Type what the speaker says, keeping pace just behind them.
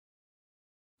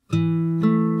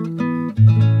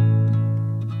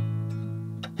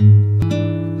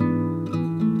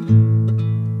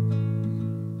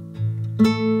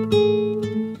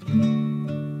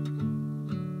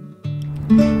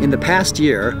past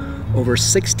year, over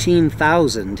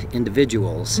 16,000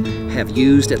 individuals have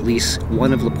used at least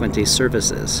one of La Puente's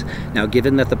services. Now,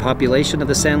 given that the population of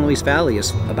the San Luis Valley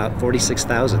is about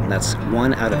 46,000, that's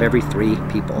 1 out of every 3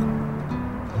 people.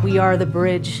 We are the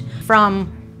bridge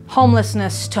from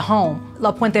homelessness to home.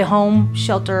 La Puente Home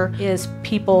Shelter is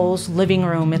people's living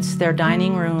room, it's their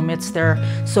dining room, it's their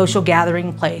social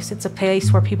gathering place. It's a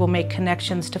place where people make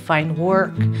connections to find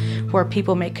work, where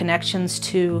people make connections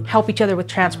to help each other with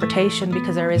transportation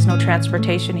because there is no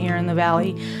transportation here in the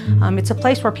valley. It's a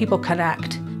place where people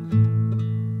connect.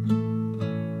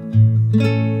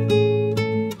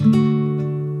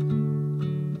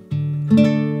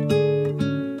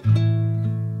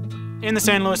 In the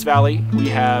San Luis Valley, we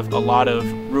have a lot of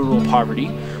rural poverty.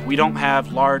 We don't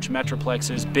have large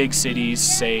metroplexes, big cities,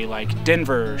 say like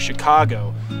Denver,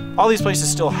 Chicago. All these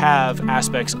places still have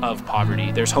aspects of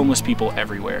poverty. There's homeless people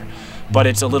everywhere. But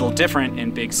it's a little different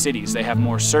in big cities. They have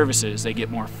more services, they get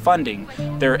more funding,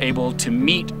 they're able to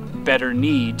meet better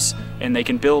needs, and they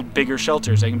can build bigger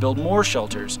shelters, they can build more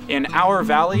shelters. In our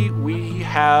valley, we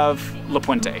have La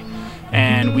Puente,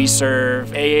 and we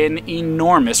serve an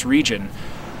enormous region.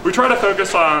 We try to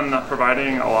focus on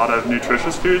providing a lot of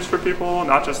nutritious foods for people,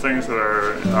 not just things that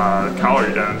are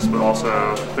calorie dense, but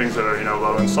also things that are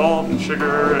low in salt and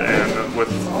sugar and with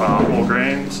whole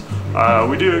grains.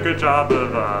 We do a good job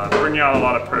of bringing out a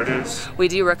lot of produce. We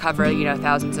do recover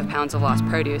thousands of pounds of lost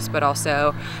produce, but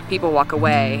also people walk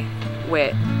away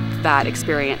with that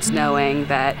experience knowing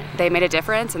that they made a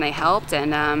difference and they helped,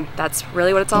 and that's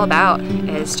really what it's all about,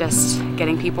 is just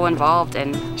getting people involved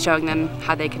and showing them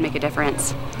how they can make a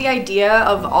difference. The idea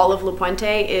of all of La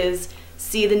Puente is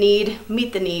see the need,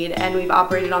 meet the need, and we've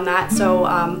operated on that. So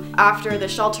after the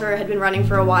shelter had been running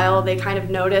for a while, they kind of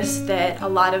noticed that a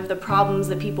lot of the problems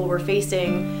that people were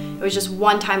facing, it was just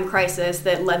one-time crisis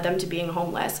that led them to being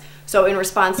homeless. So in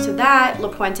response to that, La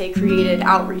Puente created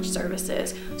outreach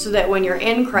services so that when you're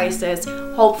in crisis,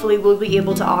 hopefully we'll be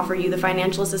able to offer you the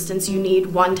financial assistance you need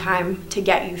one time to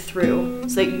get you through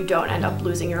so that you don't end up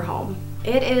losing your home.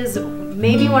 It is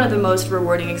maybe one of the most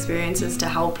rewarding experiences to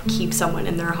help keep someone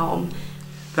in their home.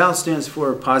 PALS stands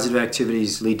for Positive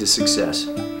Activities Lead to Success.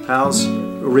 PALS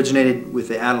originated with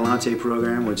the Adelante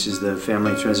program, which is the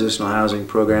Family Transitional Housing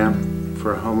Program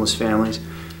for homeless families,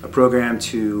 a program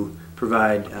to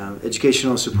provide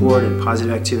educational support and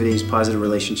positive activities, positive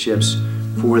relationships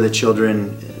for the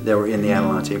children that were in the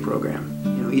Adelante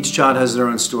program. Each child has their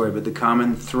own story, but the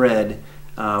common thread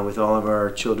with all of our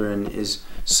children is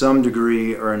some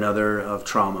degree or another of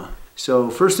trauma. So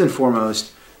first and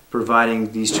foremost,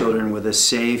 providing these children with a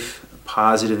safe,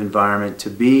 positive environment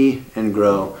to be and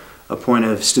grow, a point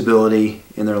of stability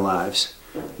in their lives,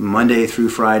 Monday through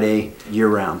Friday,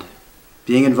 year-round.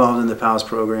 Being involved in the PALS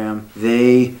program,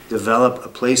 they develop a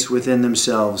place within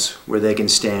themselves where they can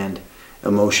stand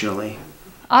emotionally.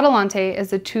 Adelante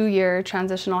is a 2-year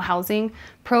transitional housing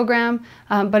program,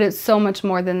 but it's so much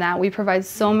more than that. We provide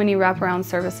so many wraparound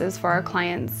services for our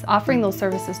clients, offering those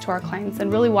services to our clients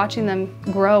and really watching them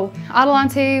grow.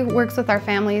 Adelante works with our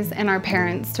families and our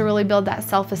parents to really build that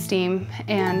self-esteem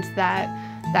and that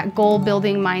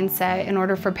goal-building mindset in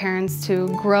order for parents to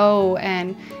grow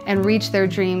and reach their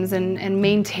dreams and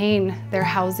maintain their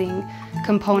housing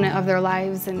component of their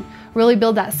lives, and really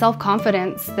build that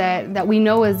self-confidence that we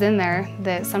know is in there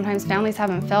that sometimes families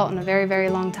haven't felt in a very, very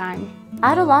long time.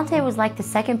 Adelante was like the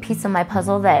second piece of my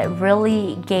puzzle that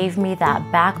really gave me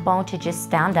that backbone to just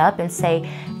stand up and say,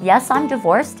 yes, I'm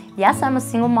divorced. Yes, I'm a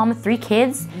single mom of 3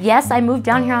 kids. Yes, I moved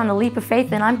down here on a leap of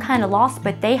faith and I'm kind of lost,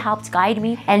 but they helped guide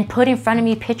me and put in front of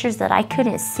me pictures that I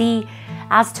couldn't see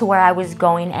as to where I was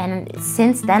going. And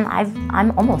since then,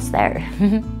 I'm almost there.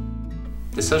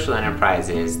 The social enterprise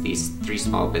is these 3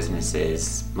 small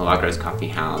businesses, Milagros Coffee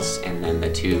House and then the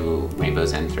 2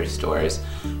 Rainbows End thrift stores,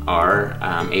 are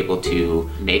able to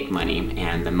make money,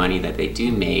 and the money that they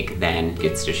do make then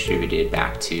gets distributed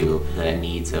back to the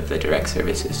needs of the direct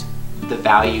services. The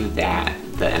value that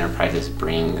the enterprises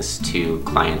brings to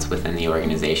clients within the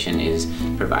organization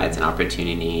provides an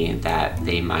opportunity that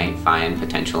they might find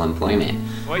potential employment.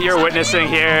 What you're witnessing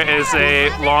here is a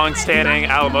long-standing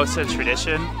Alamosa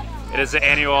tradition. It is the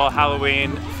annual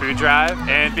Halloween food drive,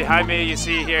 and behind me you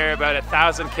see here about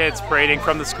 1,000 kids parading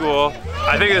from the school.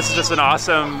 I think this is just an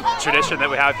awesome tradition that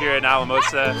we have here in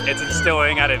Alamosa. It's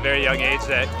instilling at a very young age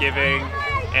that giving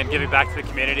back to the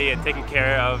community and taking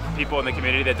care of people in the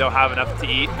community that don't have enough to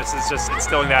eat. This is just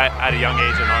instilling that at a young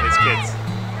age in all these kids.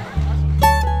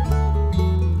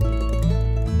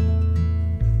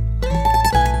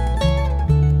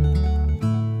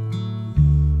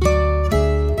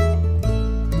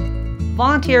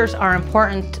 Volunteers are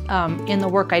important in the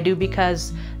work I do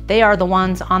because They are the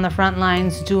ones on the front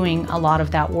lines doing a lot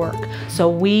of that work. So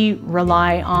we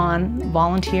rely on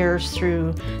volunteers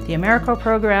through the AmeriCorps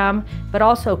program, but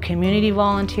also community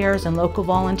volunteers and local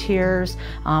volunteers,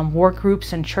 work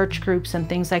groups and church groups and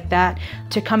things like that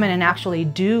to come in and actually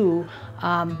do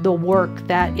the work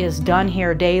that is done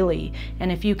here daily.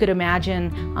 And if you could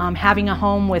imagine having a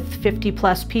home with 50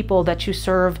 plus people that you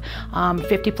serve,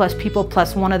 50 plus people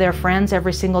plus one of their friends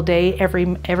every single day,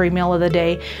 every meal of the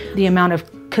day, the amount of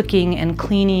cooking and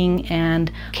cleaning and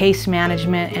case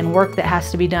management and work that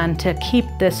has to be done to keep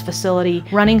this facility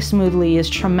running smoothly is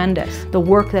tremendous. The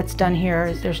work that's done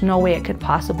here, there's no way it could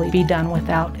possibly be done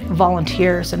without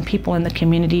volunteers and people in the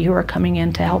community who are coming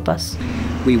in to help us.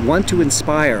 We want to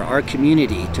inspire our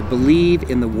community to believe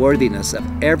in the worthiness of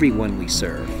everyone we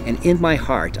serve. And in my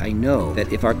heart, I know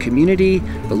that if our community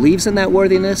believes in that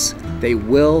worthiness, they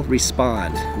will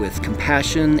respond with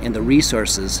compassion and the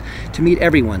resources to meet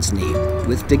everyone's need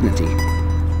with dignity.